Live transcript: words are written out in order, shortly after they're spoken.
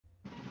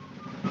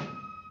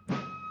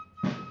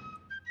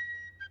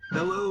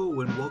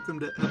Hello and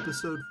welcome to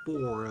episode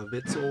 4 of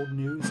It's Old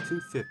News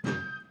 250.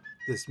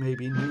 This may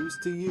be news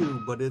to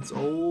you, but it's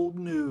old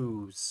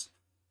news.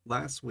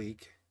 Last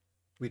week,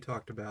 we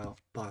talked about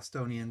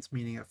Bostonians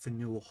meeting at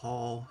Faneuil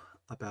Hall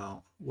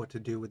about what to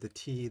do with the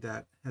tea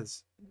that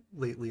has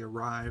lately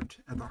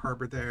arrived at the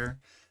harbor there.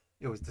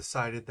 It was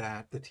decided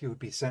that the tea would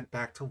be sent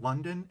back to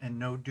London and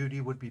no duty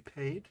would be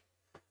paid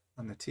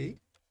on the tea.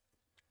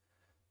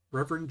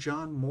 Reverend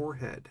John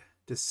Moorhead,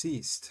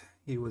 deceased.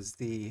 He was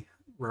the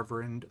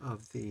reverend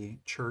of the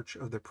Church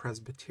of the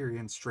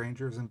Presbyterian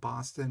Strangers in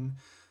Boston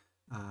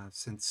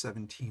since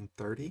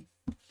 1730.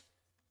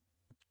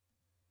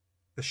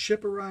 A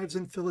ship arrives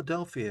in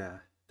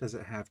Philadelphia. Does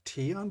it have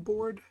tea on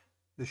board?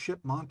 The ship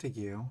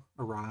Montague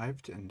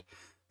arrived, and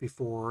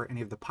before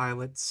any of the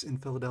pilots in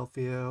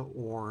Philadelphia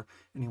or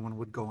anyone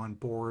would go on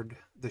board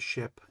the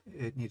ship,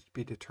 it needed to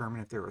be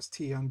determined if there was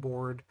tea on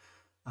board.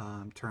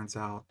 Turns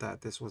out that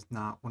this was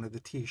not one of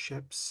the tea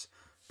ships,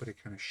 but it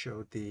kind of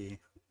showed the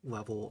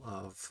level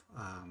of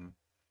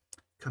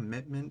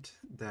commitment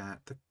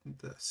that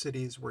the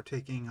cities were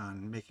taking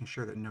on making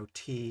sure that no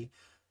tea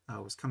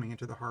was coming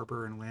into the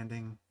harbor and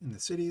landing in the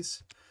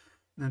cities.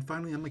 And then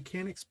finally, a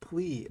mechanic's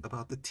plea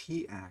about the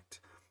Tea Act.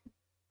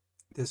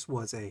 This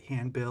was a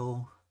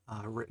handbill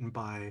written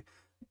by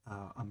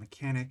a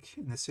mechanic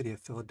in the city of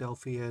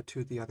Philadelphia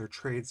to the other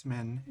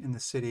tradesmen in the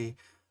city,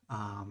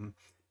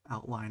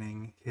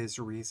 outlining his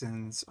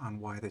reasons on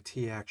why the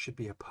Tea Act should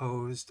be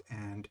opposed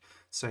and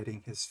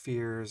citing his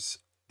fears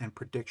and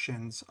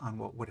predictions on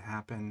what would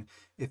happen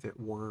if it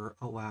were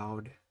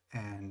allowed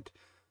and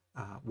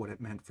what it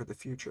meant for the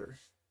future.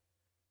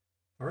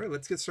 All right,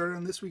 let's get started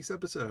on this week's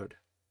episode.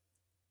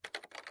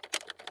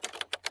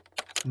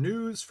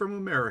 News from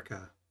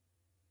America.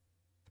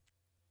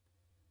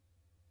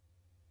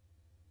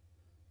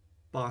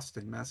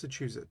 Boston,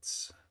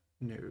 Massachusetts.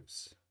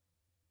 News.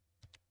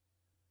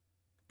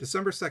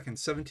 December 2nd,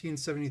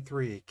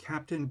 1773,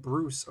 Captain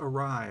Bruce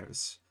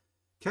arrives.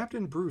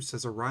 Captain Bruce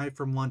has arrived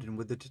from London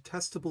with the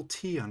detestable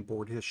tea on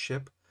board his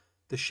ship.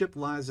 The ship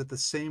lies at the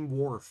same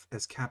wharf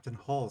as Captain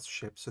Hall's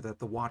ship so that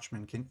the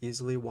watchman can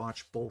easily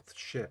watch both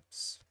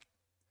ships.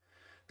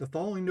 The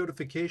following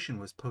notification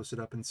was posted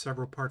up in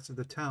several parts of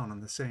the town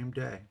on the same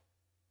day.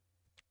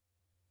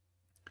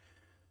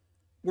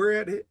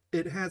 Whereat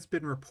it has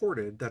been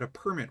reported that a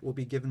permit will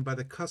be given by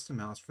the custom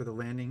house for the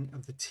landing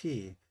of the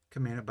tea,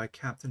 commanded by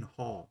Captain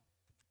Hall.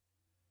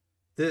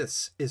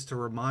 This is to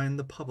remind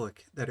the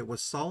public that it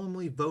was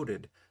solemnly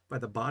voted by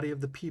the body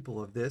of the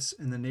people of this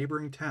and the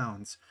neighboring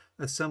towns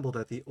assembled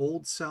at the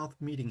Old South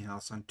Meeting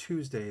House on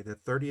Tuesday, the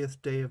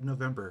 30th day of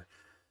November,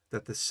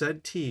 that the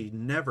said tea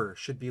never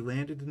should be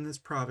landed in this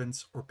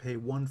province or pay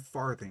 1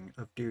 farthing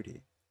of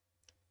duty.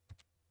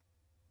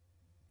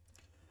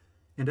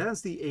 And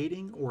as the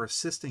aiding or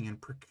assisting in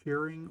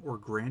procuring or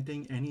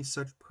granting any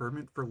such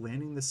permit for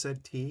landing the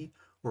said tea,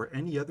 or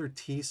any other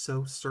tea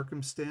so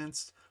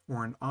circumstanced,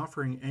 or in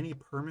offering any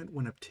permit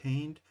when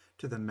obtained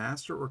to the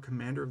master or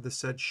commander of the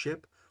said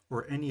ship,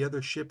 or any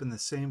other ship in the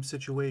same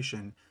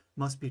situation,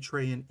 must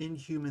betray an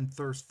inhuman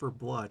thirst for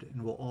blood,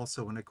 and will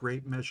also in a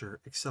great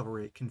measure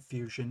accelerate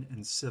confusion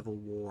and civil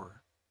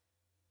war.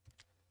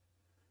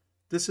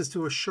 This is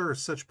to assure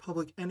such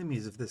public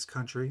enemies of this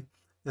country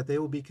that they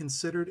will be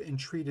considered and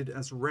treated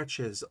as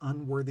wretches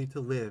unworthy to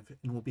live,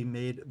 and will be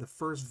made the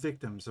first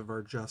victims of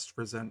our just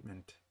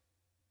resentment.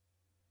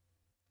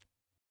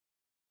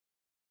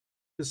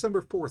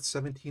 December 4th,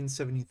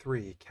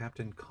 1773,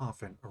 Captain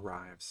Coffin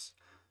arrives.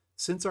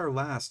 Since our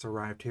last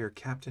arrived here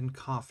Captain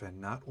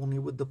Coffin, not only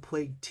with the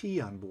plague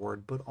tea on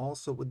board, but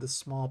also with the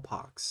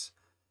smallpox.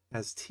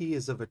 As tea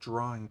is of a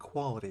drawing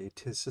quality,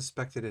 'tis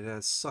suspected it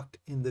has sucked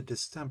in the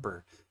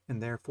distemper,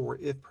 and therefore,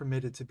 if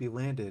permitted to be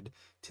landed,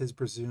 'tis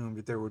presumed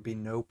there would be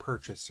no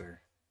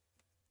purchaser.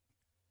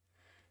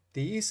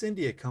 The East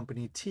India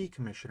Company tea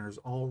commissioners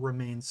all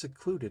remain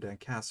secluded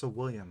at Castle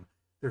William.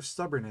 Their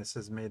stubbornness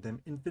has made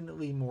them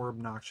infinitely more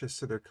obnoxious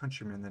to their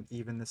countrymen than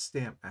even the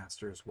stamp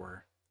masters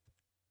were.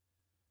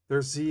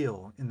 Their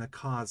zeal in the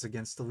cause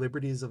against the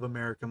liberties of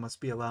America must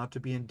be allowed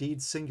to be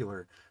indeed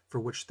singular, for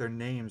which their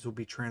names will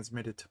be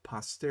transmitted to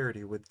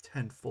posterity with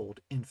tenfold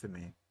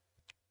infamy.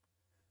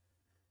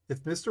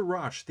 If Mr.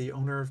 Roch, the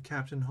owner of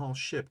Captain Hall's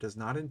ship, does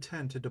not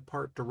intend to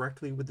depart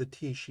directly with the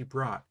tea she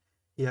brought,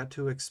 he ought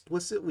to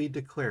explicitly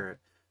declare it,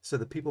 so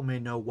that people may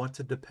know what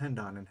to depend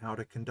on and how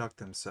to conduct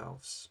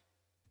themselves.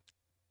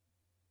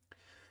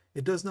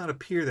 It does not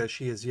appear that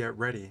she is yet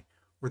ready,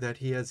 or that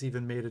he has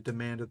even made a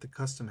demand at the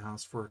custom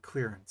house for a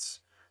clearance.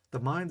 The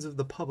minds of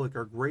the public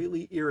are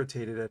greatly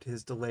irritated at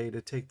his delay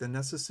to take the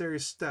necessary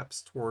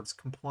steps towards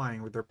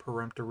complying with their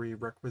peremptory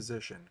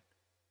requisition.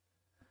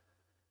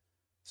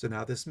 So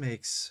now this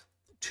makes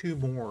 2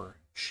 more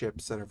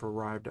ships that have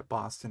arrived at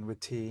Boston with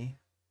tea,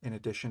 in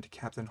addition to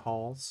Captain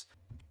Hall's.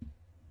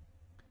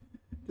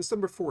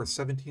 December 4th,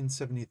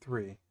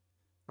 1773.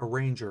 A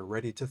ranger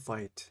ready to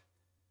fight.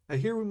 I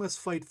hear we must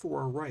fight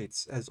for our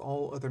rights, as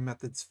all other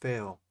methods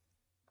fail.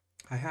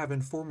 I have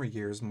in former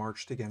years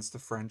marched against the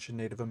French and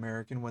Native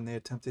American when they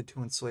attempted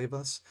to enslave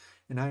us,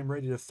 and I am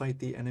ready to fight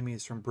the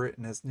enemies from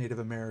Britain as Native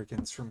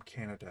Americans from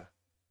Canada.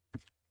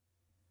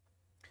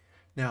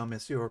 Now,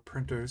 Monsieur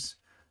Printers,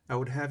 I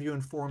would have you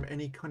inform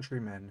any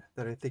countrymen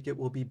that I think it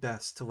will be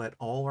best to let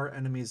all our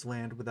enemies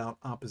land without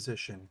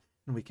opposition,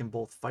 and we can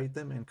both fight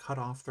them and cut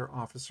off their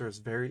officers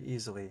very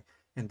easily.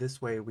 In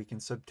this way we can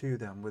subdue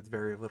them with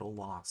very little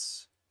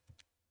loss.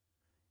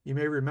 You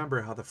may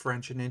remember how the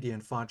French and Indian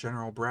fought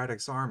General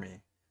Braddock's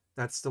army.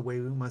 That's the way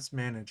we must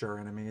manage our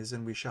enemies,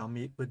 and we shall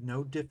meet with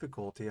no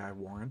difficulty, I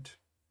warrant.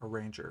 A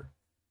Ranger.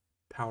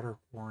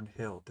 Powderhorn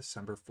Hill,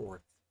 December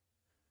 4th.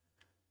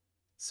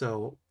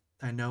 So,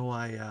 I know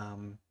I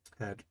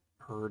had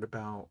heard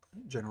about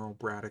General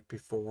Braddock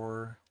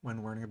before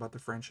when learning about the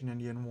French and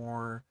Indian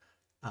War,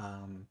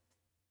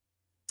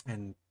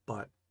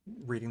 but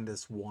reading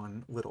this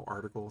one little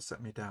article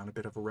set me down a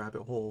bit of a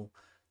rabbit hole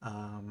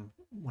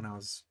when I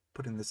was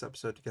putting this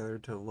episode together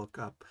to look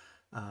up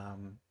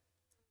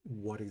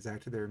what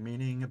exactly they're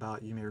meaning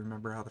about. You may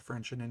remember how the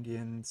French and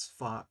Indians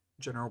fought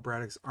General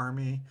Braddock's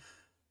army,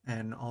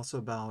 and also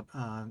about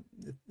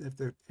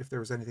if there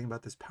was anything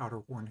about this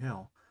Powderhorn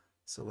Hill.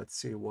 So let's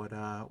see what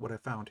I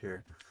found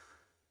here.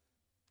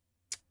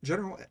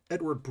 General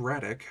Edward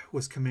Braddock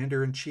was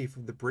commander-in-chief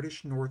of the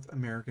British North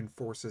American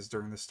forces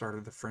during the start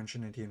of the French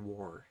and Indian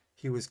War.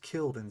 He was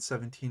killed in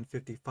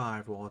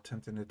 1755 while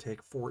attempting to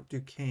take Fort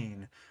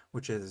Duquesne,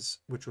 which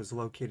was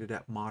located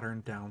at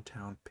modern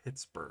downtown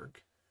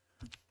Pittsburgh.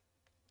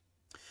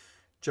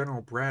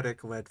 General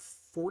Braddock led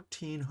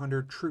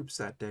 1,400 troops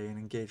that day and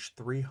engaged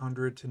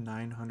 300 to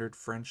 900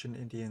 French and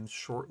Indians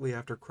shortly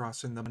after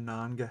crossing the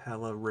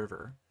Monongahela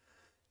River.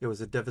 It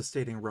was a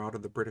devastating rout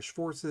of the British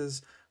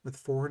forces, with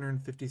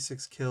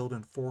 456 killed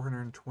and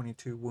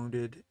 422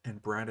 wounded,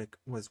 and Braddock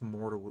was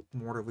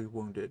mortally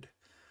wounded.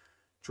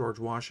 George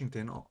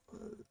Washington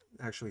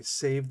actually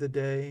saved the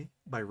day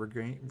by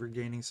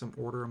regaining some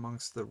order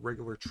amongst the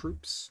regular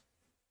troops.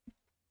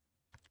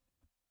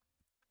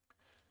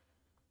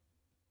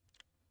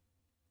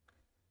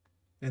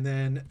 And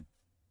then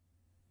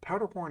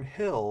Powderhorn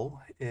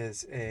Hill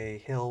is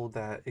a hill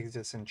that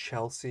exists in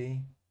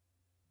Chelsea,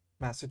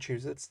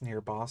 Massachusetts,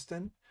 near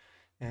Boston,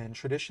 and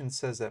tradition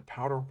says that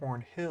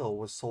Powderhorn Hill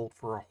was sold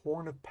for a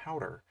horn of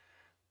powder,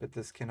 but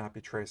this cannot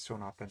be traced to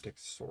an authentic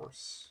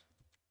source.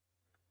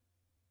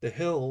 The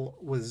hill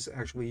was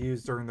actually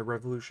used during the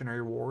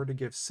Revolutionary War to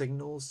give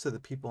signals to the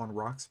people in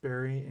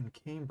Roxbury and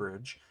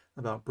Cambridge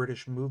about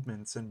British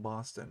movements in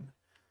Boston.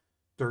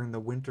 During the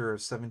winter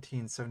of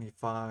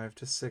 1775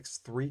 to 6,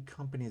 3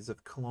 companies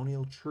of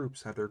colonial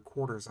troops had their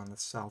quarters on the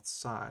south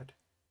side.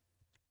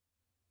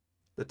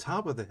 The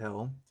top of the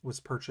hill was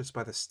purchased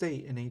by the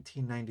state in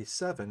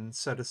 1897,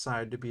 set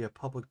aside to be a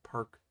public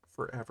park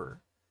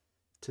forever.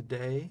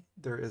 Today,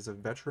 there is a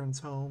veterans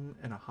home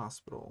and a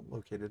hospital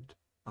located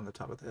on the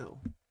top of the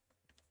hill.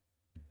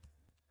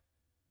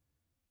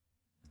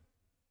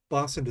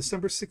 Boston,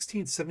 December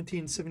 16,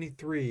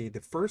 1773,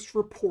 the first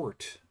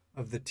report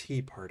of the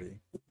Tea Party.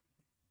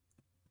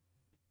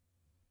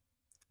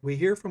 We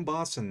hear from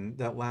Boston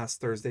that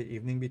last Thursday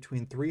evening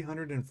between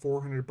 300 and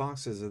 400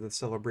 boxes of the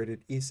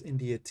celebrated East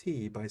India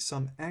tea, by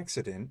some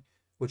accident,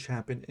 which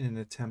happened in an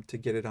attempt to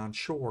get it on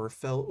shore,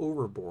 fell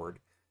overboard,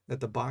 that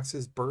the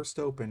boxes burst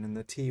open and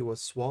the tea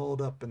was swallowed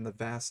up in the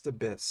vast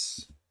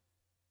abyss.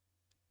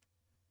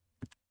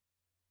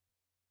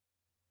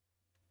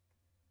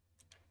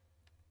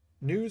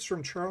 News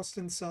from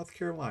Charleston, South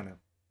Carolina.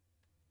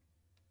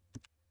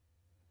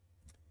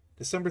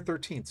 December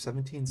 13th,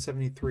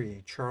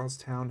 1773,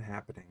 Charlestown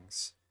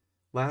happenings.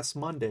 Last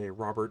Monday,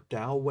 Robert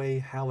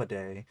Dalway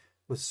Halliday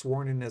was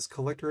sworn in as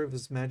collector of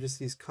His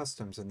Majesty's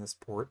customs in this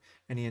port,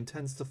 and he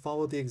intends to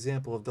follow the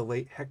example of the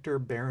late Hector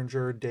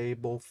Beringer de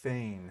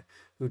Beaufane,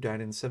 who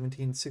died in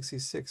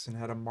 1766 and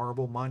had a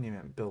marble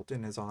monument built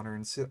in his honor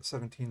in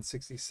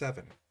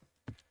 1767.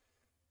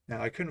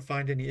 Now, I couldn't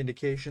find any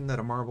indication that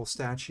a marble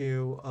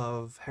statue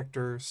of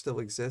Hector still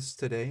exists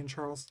today in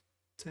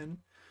Charleston,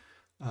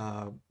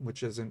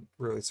 which isn't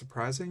really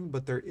surprising,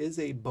 but there is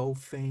a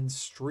Beaufane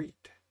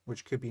Street,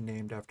 which could be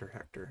named after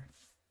Hector.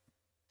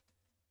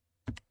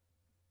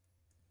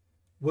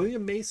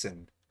 William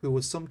Mason, who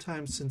was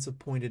sometime since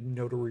appointed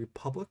notary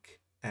public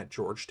at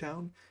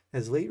Georgetown,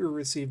 has lately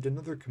received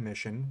another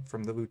commission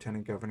from the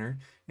lieutenant governor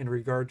in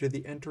regard to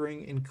the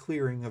entering and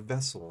clearing of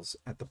vessels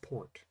at the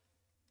port.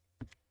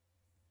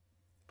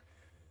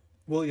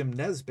 William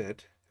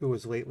Nesbitt, who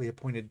was lately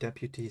appointed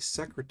Deputy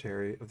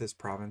Secretary of this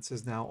province,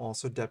 is now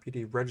also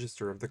Deputy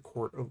Register of the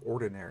Court of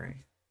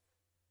Ordinary.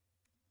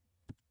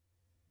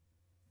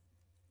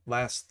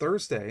 Last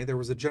Thursday, there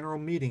was a general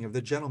meeting of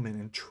the gentlemen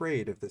in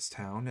trade of this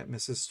town at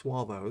Mrs.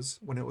 Swallow's,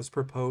 when it was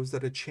proposed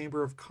that a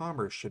Chamber of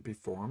Commerce should be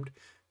formed.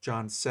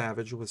 John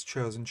Savage was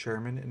chosen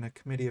chairman and a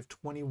committee of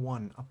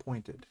 21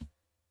 appointed.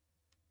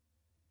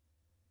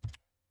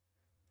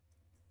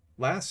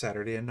 Last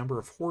Saturday, a number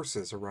of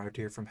horses arrived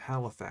here from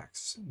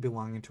Halifax,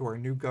 belonging to our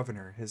new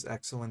governor, His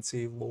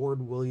Excellency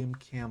Lord William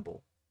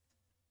Campbell.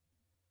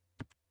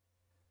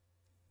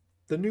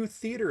 The new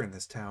theater in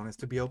this town is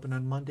to be open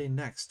on Monday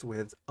next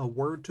with A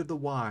Word to the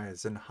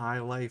Wise and High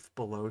Life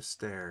Below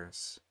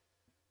Stairs.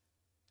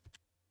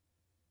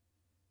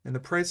 And the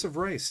price of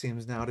rice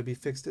seems now to be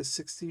fixed at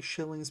 60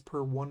 shillings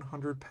per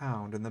 100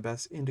 pound, and the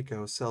best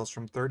indigo sells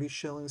from 30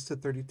 shillings to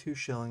 32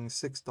 shillings,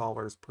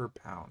 $6 per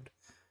pound.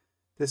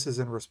 This is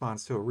in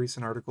response to a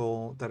recent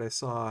article that I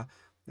saw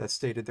that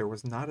stated there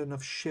was not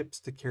enough ships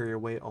to carry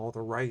away all the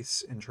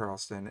rice in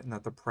Charleston and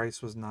that the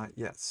price was not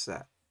yet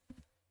set.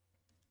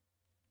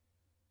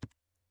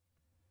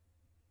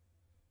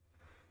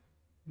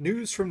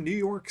 News from New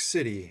York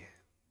City.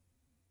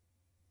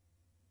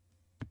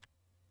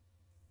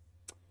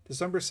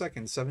 December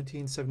 2nd,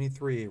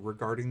 1773,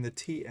 regarding the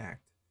Tea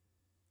Act.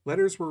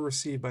 Letters were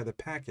received by the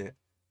packet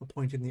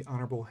appointing the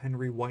Honorable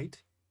Henry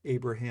White,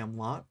 Abraham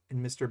Lott,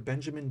 and Mr.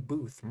 Benjamin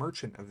Booth,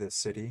 merchant of this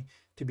city,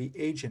 to be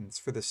agents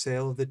for the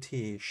sale of the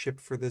tea shipped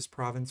for this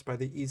province by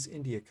the East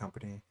India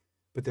Company,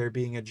 but there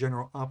being a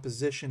general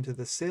opposition to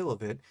the sale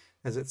of it,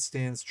 as it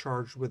stands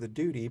charged with a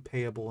duty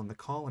payable in the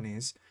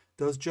colonies,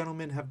 those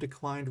gentlemen have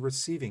declined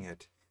receiving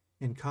it,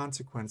 in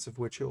consequence of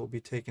which it will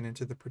be taken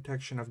into the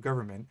protection of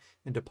government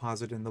and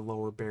deposited in the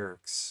lower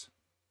barracks.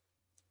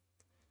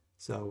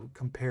 So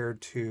compared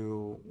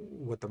to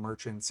what the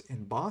merchants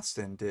in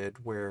Boston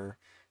did, where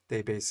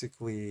they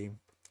basically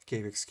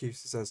gave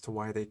excuses as to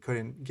why they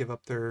couldn't give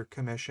up their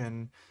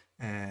commission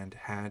and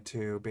had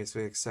to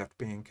basically accept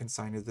being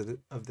consigned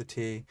of the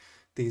tea,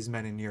 these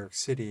men in New York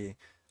City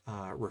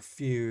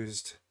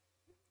refused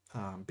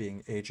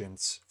being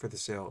agents for the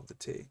sale of the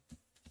tea.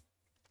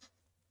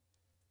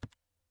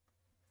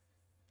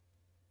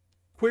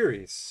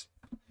 Queries.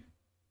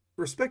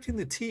 Respecting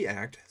the Tea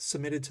Act,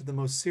 submitted to the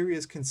most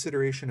serious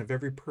consideration of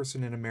every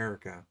person in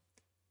America.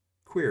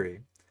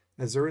 Query.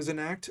 As there is an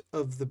act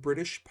of the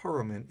British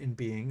Parliament in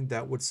being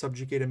that would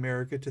subjugate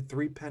America to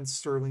 3 pence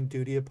sterling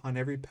duty upon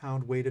every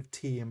pound weight of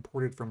tea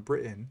imported from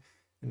Britain,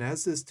 and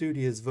as this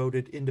duty is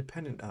voted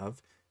independent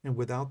of, and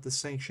without the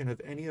sanction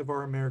of any of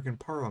our American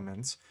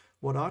parliaments,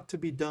 what ought to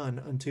be done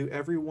unto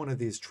every one of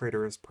these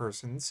traitorous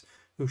persons,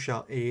 who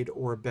shall aid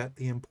or abet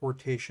the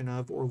importation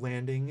of or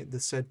landing the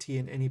said tea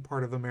in any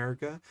part of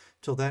America,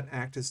 till that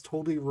act is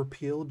totally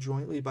repealed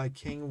jointly by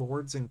King,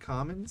 Lords, and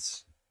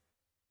Commons?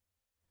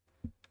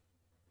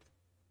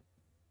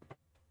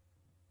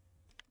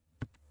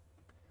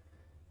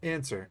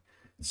 Answer.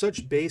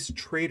 Such base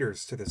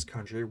traitors to this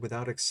country,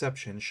 without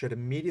exception, should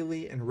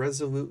immediately and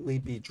resolutely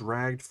be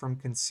dragged from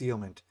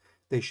concealment.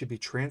 They should be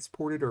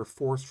transported or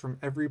forced from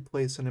every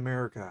place in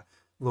America,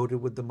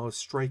 loaded with the most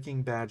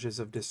striking badges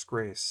of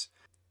disgrace.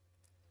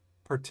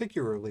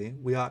 Particularly,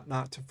 we ought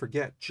not to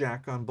forget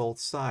Jack on both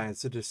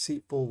sides, the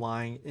deceitful,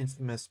 lying,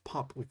 infamous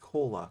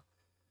Poplicola.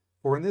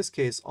 For in this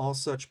case, all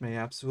such may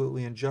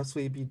absolutely and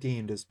justly be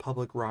deemed as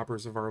public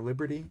robbers of our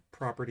liberty,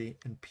 property,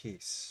 and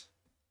peace.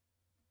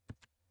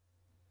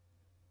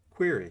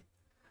 Query.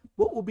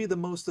 What will be the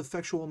most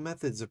effectual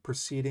methods of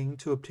proceeding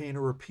to obtain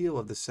a repeal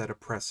of the said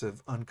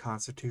oppressive,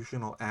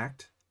 unconstitutional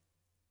act?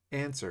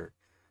 Answer.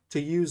 To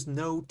use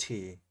no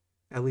tea,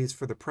 at least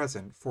for the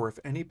present, for if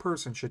any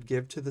person should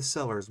give to the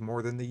sellers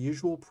more than the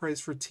usual price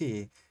for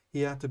tea,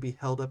 he ought to be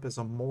held up as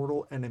a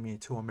mortal enemy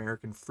to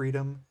American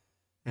freedom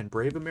and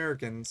brave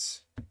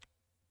Americans.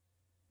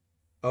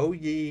 O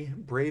ye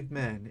brave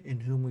men,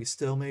 in whom we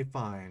still may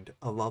find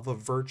a love of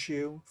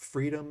virtue,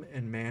 freedom,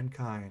 and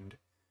mankind,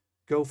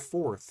 go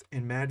forth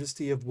in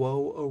majesty of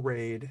woe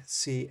arrayed.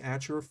 See,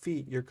 at your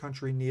feet your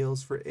country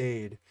kneels for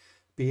aid.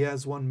 Be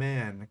as one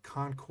man,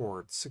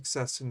 concord,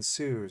 success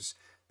ensues.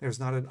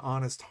 There's not an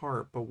honest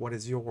heart but what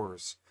is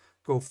yours.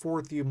 Go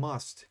forth you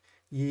must,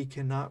 ye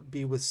cannot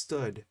be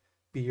withstood.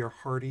 Be your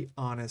hearty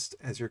honest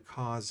as your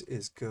cause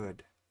is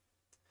good.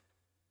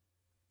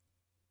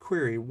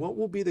 Query. What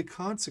will be the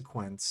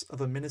consequence of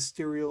a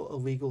ministerial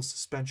illegal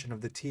suspension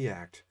of the Tea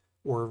Act,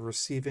 or of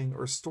receiving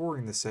or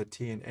storing the said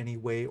tea in any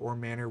way or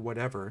manner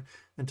whatever,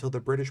 until the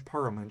British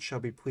Parliament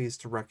shall be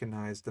pleased to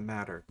recognize the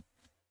matter?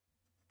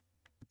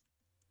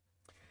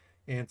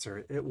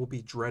 Answer. It will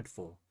be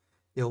dreadful.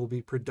 It will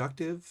be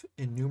productive,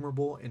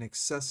 innumerable, and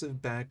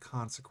excessive bad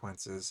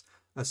consequences.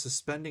 A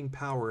suspending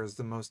power is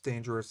the most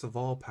dangerous of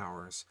all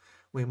powers.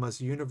 We must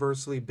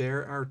universally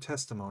bear our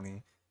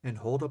testimony, and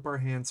hold up our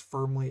hands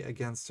firmly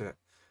against it.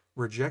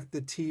 Reject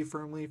the tea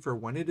firmly, for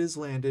when it is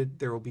landed,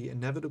 there will be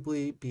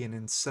inevitably be an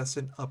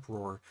incessant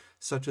uproar,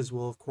 such as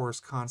will of course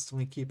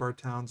constantly keep our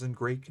towns in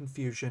great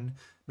confusion,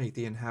 make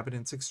the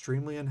inhabitants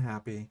extremely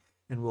unhappy,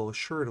 and will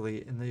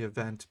assuredly, in the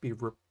event, be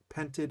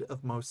repented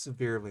of most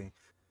severely.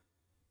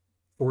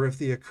 For if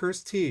the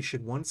accursed tea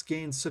should once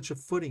gain such a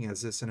footing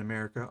as this in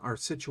America, our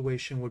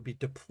situation would be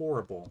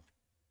deplorable,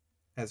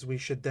 as we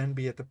should then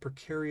be at the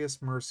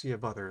precarious mercy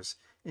of others,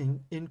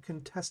 and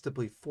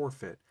incontestably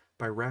forfeit,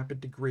 by rapid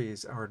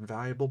degrees, our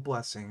invaluable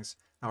blessings,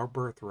 our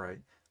birthright,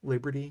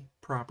 liberty,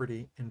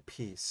 property, and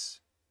peace.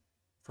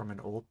 From an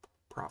old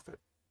prophet.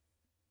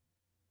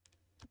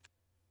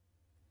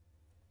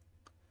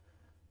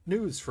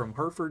 News from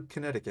Hartford,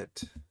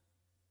 Connecticut.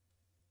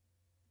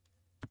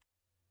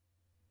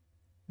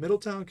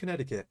 Middletown,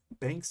 Connecticut,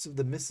 banks of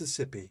the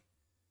Mississippi.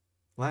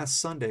 Last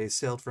Sunday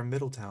sailed from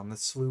Middletown the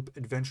sloop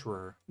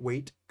Adventurer,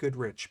 Waite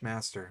Goodrich,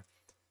 master,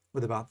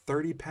 with about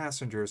 30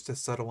 passengers to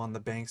settle on the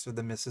banks of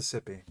the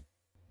Mississippi.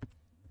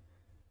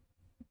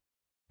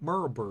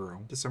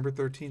 Marlborough, December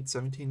 13th,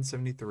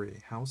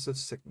 1773, House of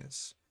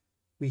Sickness.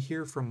 We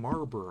hear from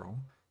Marlborough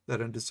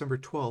that on December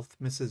 12th,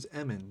 Mrs.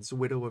 Emmons,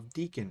 widow of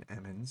Deacon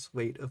Emmons,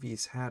 late of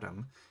East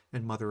Haddam,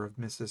 and mother of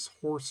Mrs.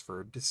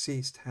 Horsford,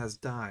 deceased, has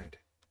died.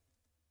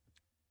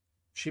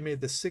 She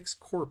made the 6th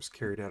corpse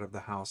carried out of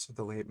the house of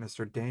the late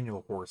Mr.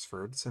 Daniel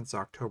Horsford since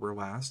October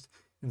last,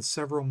 and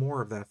several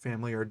more of that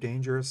family are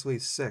dangerously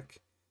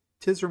sick.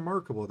 'Tis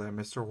remarkable that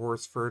Mr.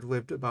 Horsford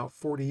lived about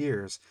 40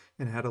 years,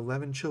 and had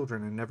 11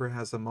 children, and never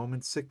has a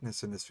moment's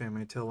sickness in his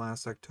family till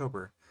last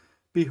October.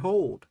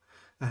 Behold!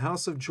 A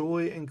house of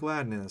joy and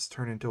gladness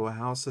turned into a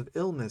house of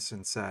illness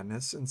and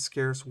sadness, and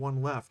scarce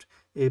one left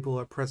able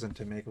at present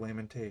to make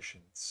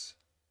lamentations.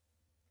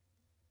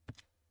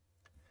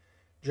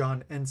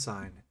 John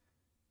Ensign.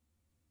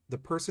 The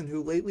person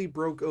who lately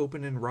broke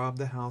open and robbed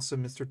the house of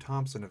Mr.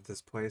 Thompson of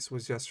this place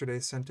was yesterday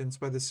sentenced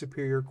by the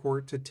Superior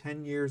Court to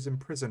 10 years'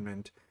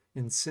 imprisonment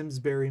in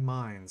Simsbury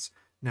Mines,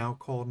 now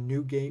called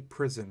Newgate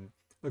Prison,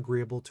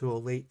 agreeable to a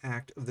late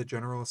act of the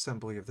General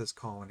Assembly of this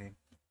colony.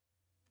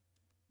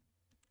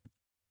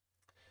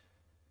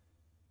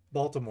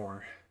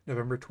 Baltimore,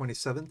 November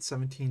 27th,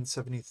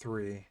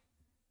 1773.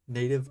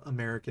 Native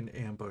American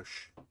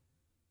ambush.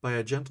 By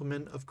a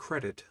gentleman of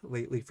credit,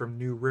 lately from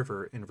New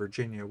River in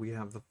Virginia, we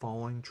have the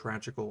following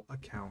tragical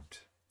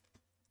account.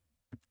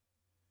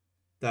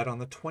 That on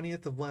the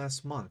 20th of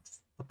last month,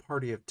 a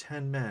party of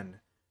 10 men,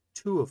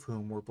 2 of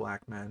whom were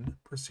black men,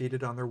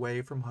 proceeded on their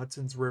way from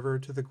Hudson's River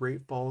to the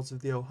Great Falls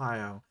of the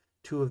Ohio.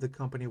 2 of the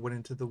company went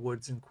into the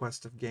woods in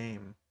quest of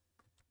game.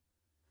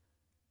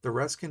 The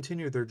rest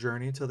continued their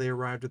journey till they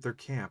arrived at their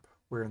camp,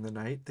 where in the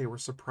night they were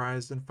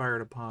surprised and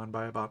fired upon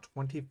by about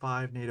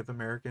 25 Native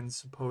Americans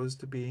supposed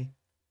to be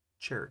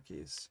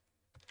Cherokees.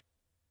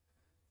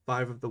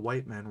 5 of the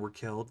white men were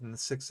killed, and the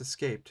 6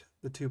 escaped.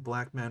 The 2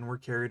 black men were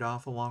carried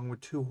off along with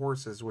 2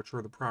 horses, which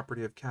were the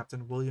property of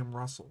Captain William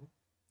Russell.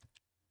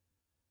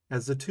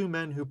 As the 2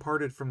 men who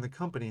parted from the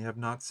company have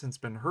not since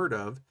been heard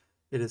of,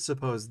 it is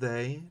supposed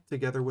they,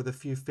 together with a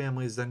few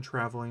families then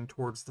traveling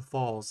towards the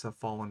falls, have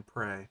fallen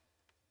prey.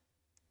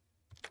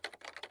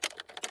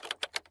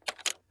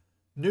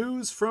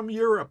 News from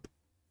Europe.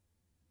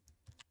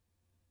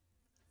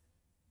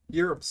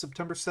 Europe,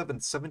 September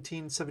 7th,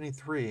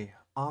 1773.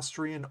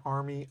 Austrian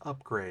army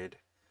upgrade.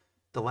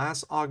 The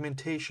last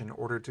augmentation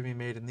ordered to be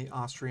made in the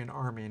Austrian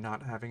army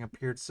not having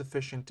appeared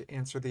sufficient to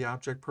answer the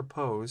object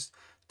proposed,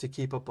 to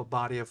keep up a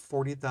body of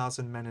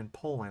 40,000 men in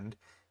Poland,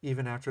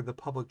 even after the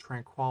public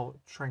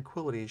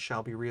tranquility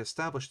shall be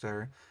re-established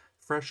there,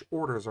 fresh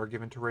orders are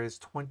given to raise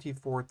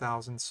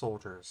 24,000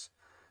 soldiers.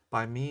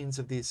 By means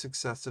of these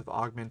successive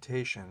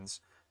augmentations,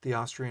 the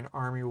Austrian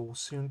army will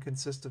soon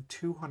consist of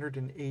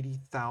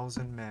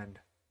 280,000 men.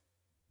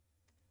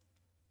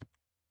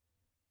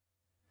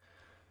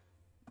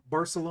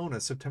 Barcelona,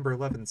 September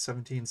 11,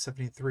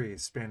 1773,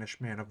 Spanish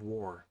man of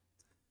war.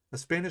 A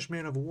Spanish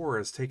man of war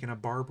has taken a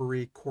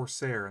Barbary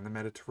corsair in the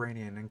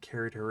Mediterranean and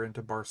carried her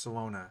into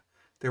Barcelona.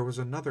 There was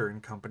another in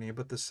company,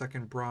 but the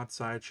second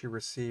broadside she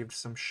received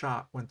some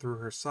shot went through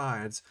her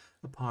sides,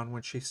 upon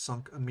which she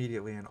sunk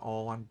immediately, and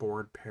all on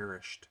board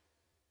perished.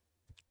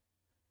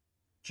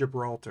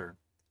 Gibraltar,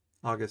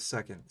 August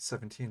 2nd,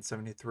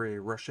 1773,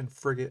 Russian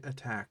frigate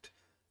attacked.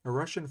 A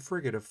Russian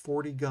frigate of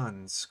 40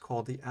 guns,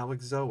 called the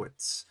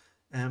Alexowitz,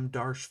 M.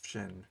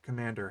 Darshvin,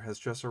 commander, has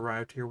just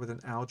arrived here with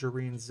an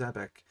Algerine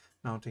Zebek,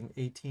 mounting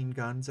 18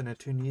 guns, and a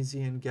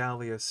Tunisian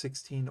galley of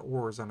 16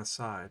 oars on a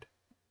side.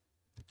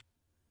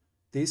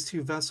 These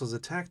 2 vessels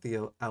attacked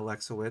the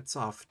Alexowitz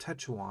off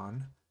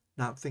Tetuan,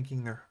 not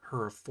thinking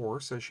her a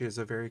force, as she is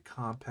a very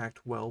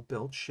compact,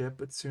 well-built ship,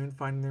 but soon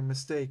finding their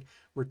mistake,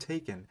 were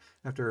taken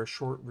after a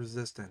short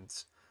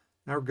resistance.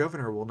 Our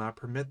governor will not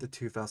permit the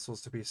 2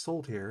 vessels to be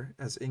sold here,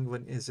 as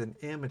England is in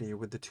amity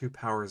with the 2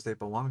 powers they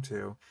belong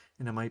to,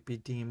 and it might be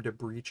deemed a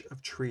breach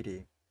of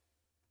treaty.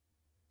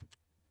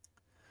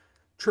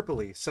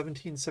 Tripoli,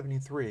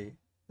 1773.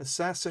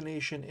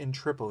 Assassination in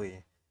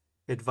Tripoli.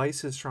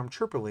 Advices from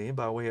Tripoli,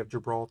 by way of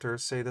Gibraltar,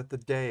 say that the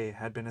Dey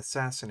had been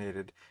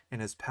assassinated and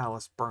his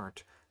palace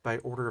burnt, by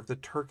order of the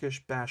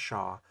Turkish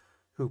Bashaw,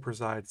 who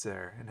presides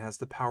there, and has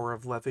the power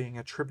of levying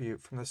a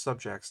tribute from the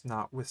subjects,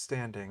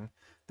 notwithstanding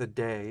the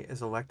Dey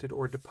is elected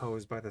or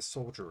deposed by the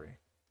soldiery.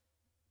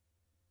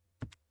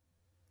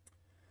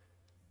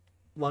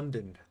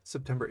 London,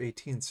 September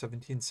 18,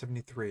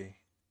 1773.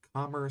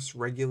 Commerce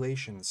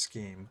Regulation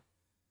Scheme.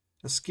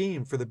 A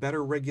scheme for the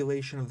better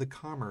regulation of the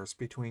commerce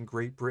between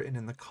Great Britain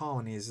and the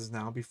colonies is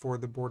now before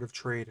the Board of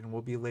Trade and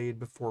will be laid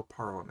before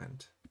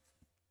Parliament.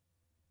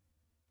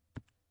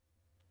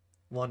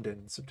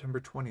 London,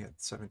 September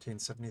 20th,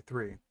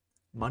 1773.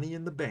 Money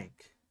in the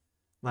bank.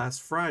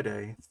 Last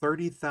Friday,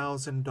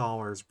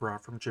 $30,000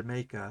 brought from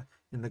Jamaica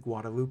in the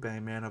Guadalupe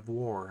man of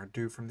war,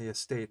 due from the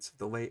estates of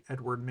the late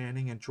Edward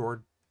Manning and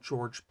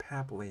George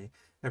Papley,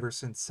 ever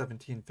since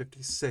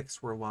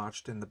 1756, were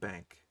lodged in the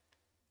bank.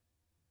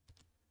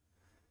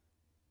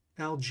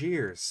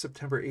 Algiers,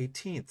 September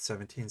 18th,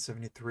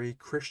 1773,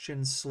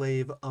 Christian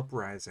slave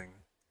uprising.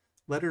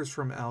 Letters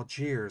from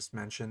Algiers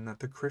mention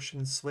that the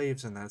Christian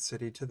slaves in that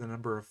city, to the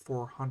number of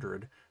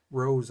 400,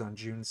 rose on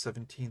June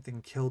 17th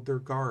and killed their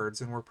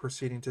guards and were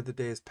proceeding to the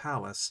Dey's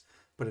palace,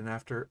 but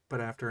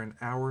after an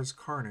hour's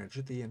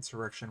carnage, the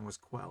insurrection was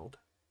quelled.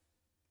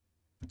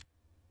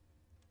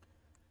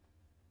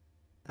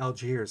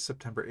 Algiers,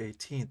 September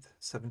 18th,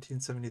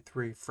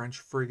 1773, French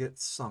frigate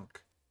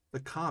sunk. The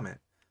Comet,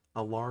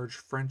 a large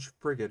French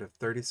frigate of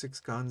 36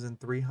 guns and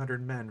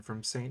 300 men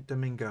from St.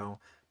 Domingo,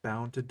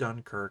 bound to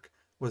Dunkirk,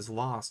 was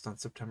lost on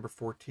September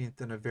 14th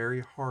in a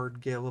very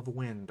hard gale of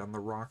wind on the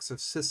rocks of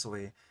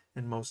Sicily,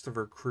 and most of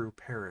her crew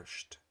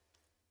perished.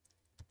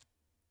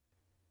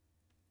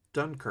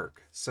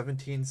 Dunkirk,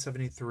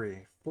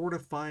 1773,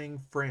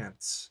 fortifying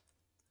France.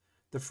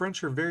 The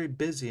French are very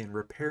busy in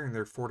repairing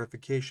their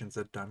fortifications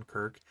at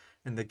Dunkirk,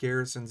 and the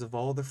garrisons of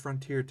all the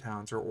frontier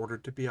towns are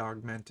ordered to be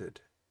augmented.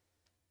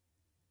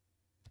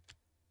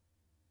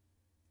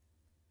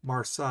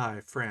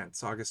 Marseille,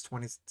 France, August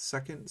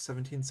 22nd,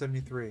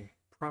 1773.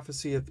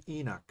 Prophecy of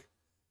Enoch.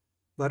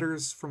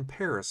 Letters from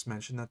Paris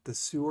mention that the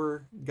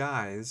Sieur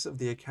Guise of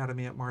the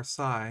Academy at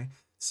Marseille,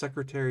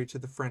 secretary to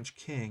the French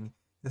king,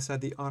 has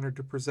had the honor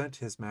to present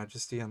His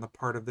Majesty on the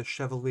part of the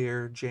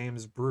Chevalier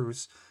James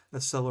Bruce, a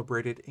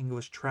celebrated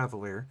English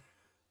traveller,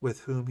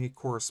 with whom he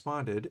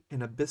corresponded,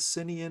 in a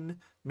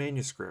Abyssinian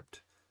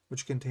manuscript,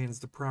 which contains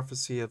the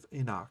prophecy of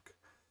Enoch.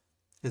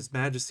 His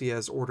Majesty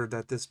has ordered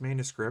that this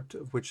manuscript,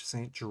 of which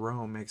St.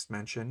 Jerome makes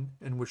mention,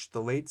 and which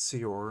the late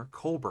Sieur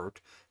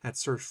Colbert had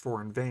searched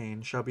for in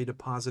vain, shall be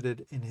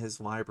deposited in his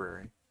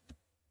library.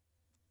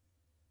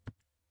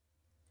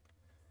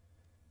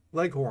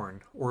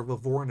 Leghorn, or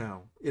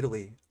Livorno,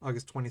 Italy,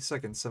 August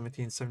 22nd,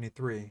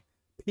 1773.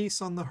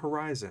 Peace on the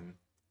horizon.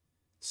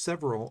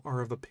 Several are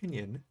of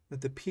opinion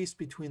that the peace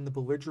between the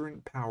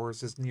belligerent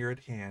powers is near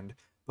at hand,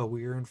 but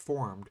we are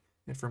informed,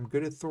 and from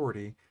good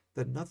authority,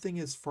 that nothing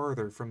is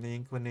farther from the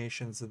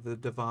inclinations of the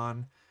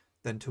Divan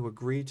than to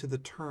agree to the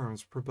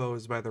terms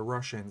proposed by the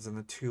Russians in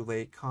the two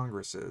late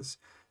congresses,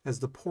 as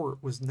the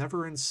Porte was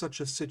never in such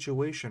a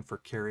situation for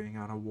carrying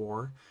on a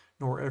war,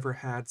 nor ever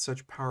had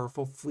such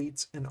powerful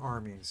fleets and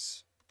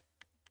armies.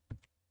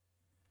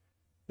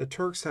 The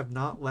Turks have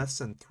not less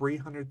than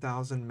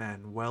 300,000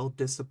 men, well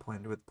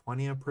disciplined, with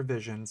plenty of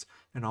provisions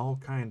and all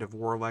kind of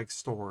warlike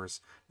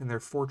stores, and their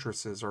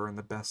fortresses are in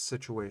the best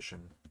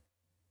situation.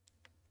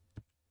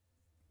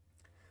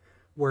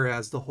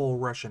 Whereas the whole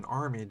Russian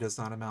army does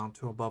not amount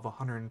to above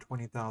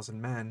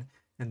 120,000 men,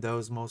 and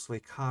those mostly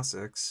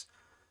Cossacks,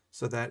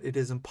 so that it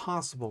is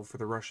impossible for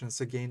the Russians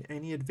to gain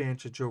any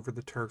advantage over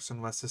the Turks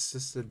unless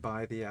assisted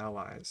by the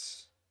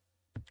Allies.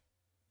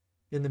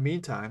 In the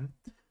meantime,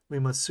 we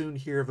must soon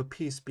hear of a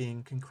peace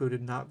being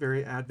concluded not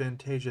very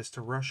advantageous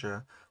to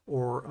Russia,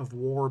 or of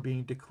war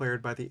being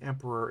declared by the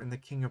Emperor and the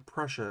King of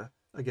Prussia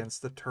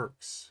against the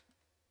Turks.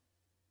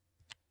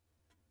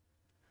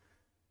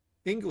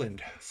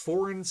 England,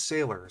 foreign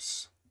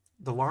sailors.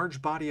 The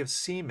large body of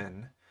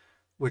seamen,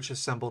 which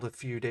assembled a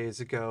few days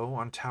ago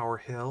on Tower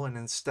Hill and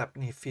in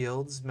Stepney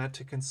Fields, met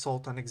to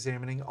consult on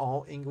examining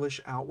all English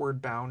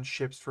outward-bound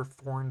ships for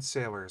foreign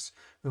sailors,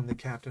 whom the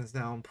captains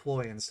now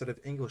employ instead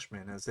of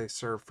Englishmen, as they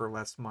serve for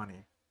less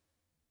money.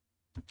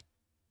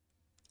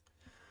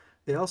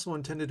 They also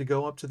intended to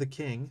go up to the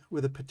king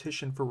with a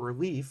petition for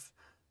relief,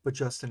 but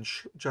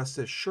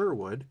Justice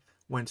Sherwood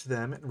went to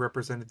them and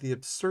represented the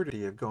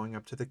absurdity of going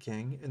up to the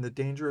king and the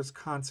dangerous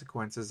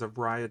consequences of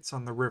riots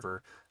on the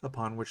river,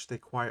 upon which they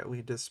quietly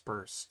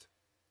dispersed.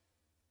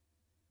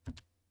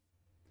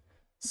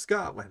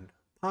 Scotland,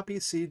 poppy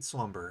seed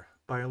slumber.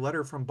 By a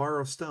letter from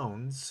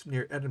Barrowstones,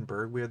 near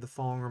Edinburgh, we have the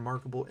following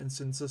remarkable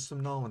instance of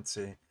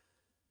somnolency,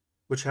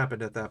 which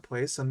happened at that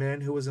place. A man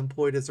who was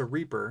employed as a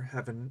reaper,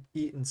 having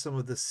eaten some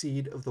of the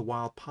seed of the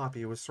wild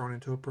poppy, was thrown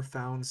into a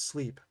profound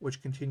sleep,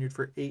 which continued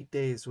for 8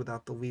 days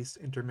without the least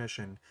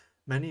intermission.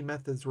 Many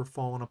methods were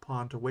fallen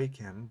upon to wake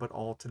him, but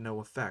all to no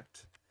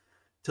effect,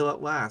 till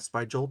at last,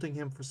 by jolting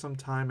him for some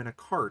time in a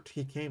cart,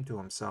 he came to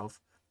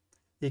himself.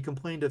 He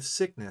complained of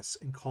sickness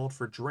and called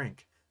for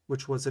drink,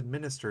 which was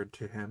administered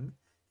to him.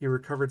 He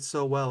recovered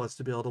so well as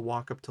to be able to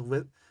walk up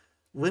to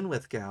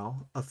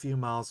Linlithgow, a few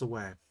miles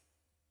away.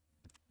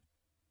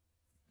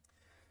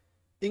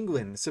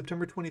 England,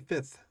 September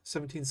 25th,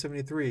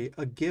 1773,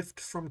 a gift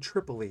from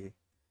Tripoli.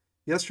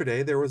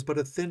 Yesterday there was but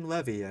a thin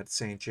levee at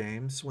St.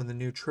 James, when the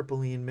new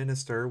Tripolitan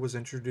minister was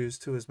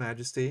introduced to His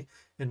Majesty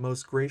and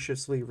most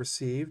graciously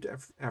received,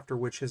 after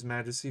which His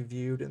Majesty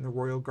viewed in the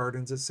royal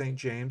gardens at St.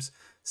 James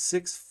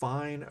 6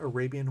 fine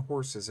Arabian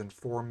horses and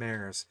 4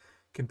 mares,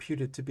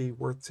 computed to be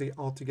worth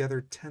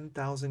altogether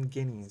 10,000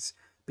 guineas,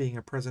 being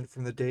a present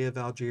from the Dey of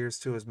Algiers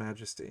to His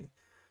Majesty.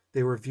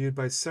 They were viewed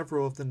by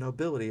several of the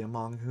nobility,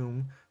 among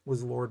whom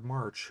was Lord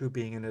March, who,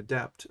 being an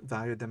adept,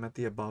 valued them at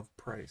the above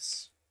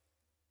price.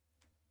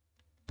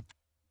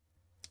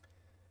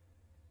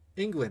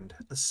 England,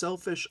 a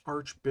selfish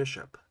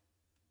archbishop.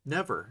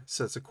 Never,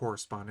 says a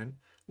correspondent,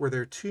 were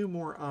there 2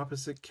 more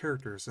opposite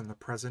characters in the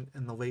present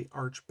and the late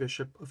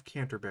Archbishop of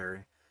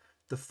Canterbury.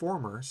 the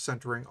former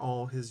centering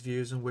all his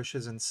views and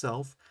wishes in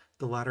self,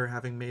 the latter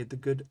having made the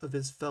good of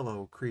his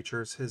fellow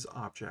creatures his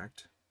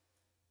object.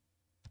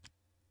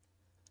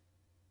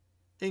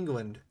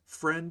 England,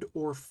 friend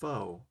or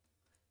foe?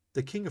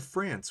 The King of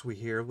France, we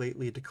hear,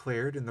 lately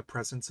declared in the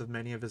presence of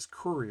many of his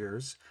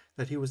couriers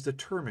that he was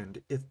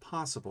determined, if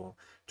possible,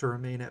 to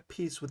remain at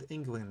peace with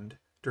England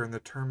during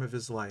the term of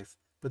his life,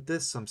 but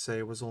this, some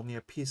say, was only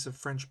a piece of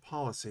French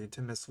policy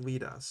to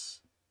mislead us.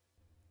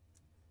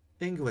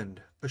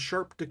 England, a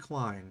sharp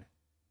decline.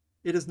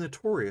 It is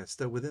notorious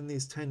that within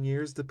these 10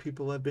 years the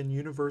people have been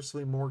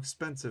universally more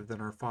expensive than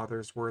our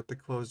fathers were at the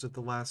close of the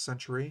last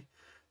century.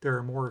 There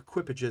are more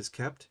equipages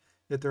kept,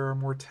 yet there are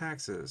more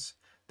taxes.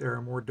 There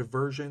are more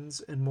diversions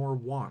and more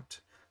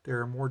want.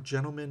 There are more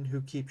gentlemen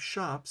who keep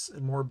shops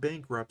and more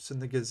bankrupts in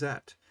the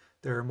Gazette.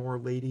 There are more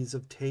ladies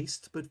of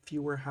taste, but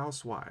fewer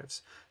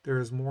housewives. There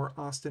is more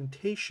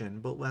ostentation,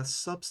 but less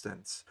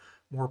substance.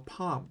 More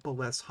pomp, but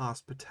less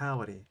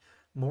hospitality.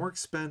 More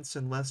expense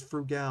and less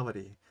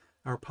frugality.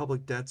 Our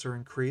public debts are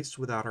increased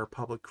without our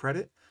public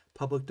credit.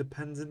 Public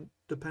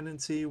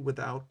dependency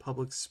without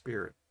public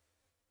spirit.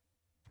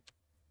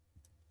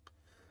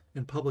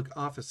 And public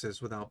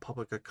offices without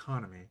public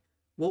economy.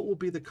 What will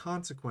be the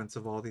consequence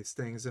of all these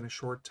things in a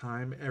short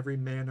time, every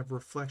man of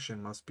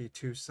reflection must be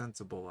too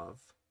sensible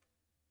of.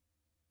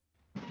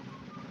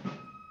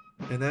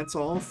 And that's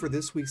all for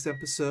this week's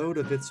episode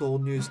of It's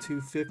Old News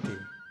 250.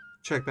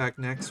 Check back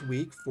next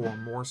week for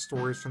more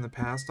stories from the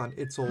past on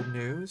It's Old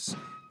News.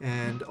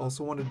 And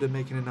also wanted to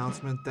make an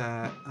announcement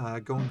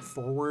that going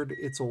forward,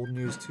 It's Old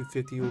News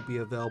 250 will be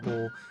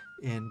available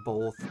in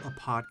both a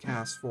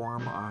podcast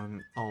form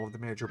on all of the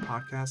major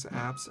podcast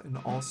apps and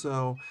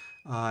also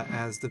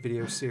as the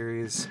video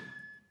series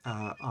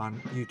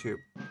on YouTube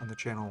on the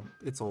channel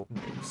It's Old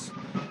News.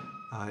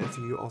 If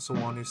you also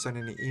want to send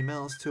any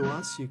emails to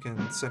us, you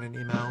can send an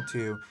email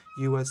to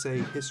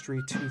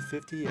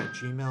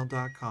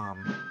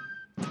usahistory250@gmail.com.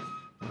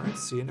 All right,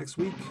 see you next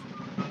week.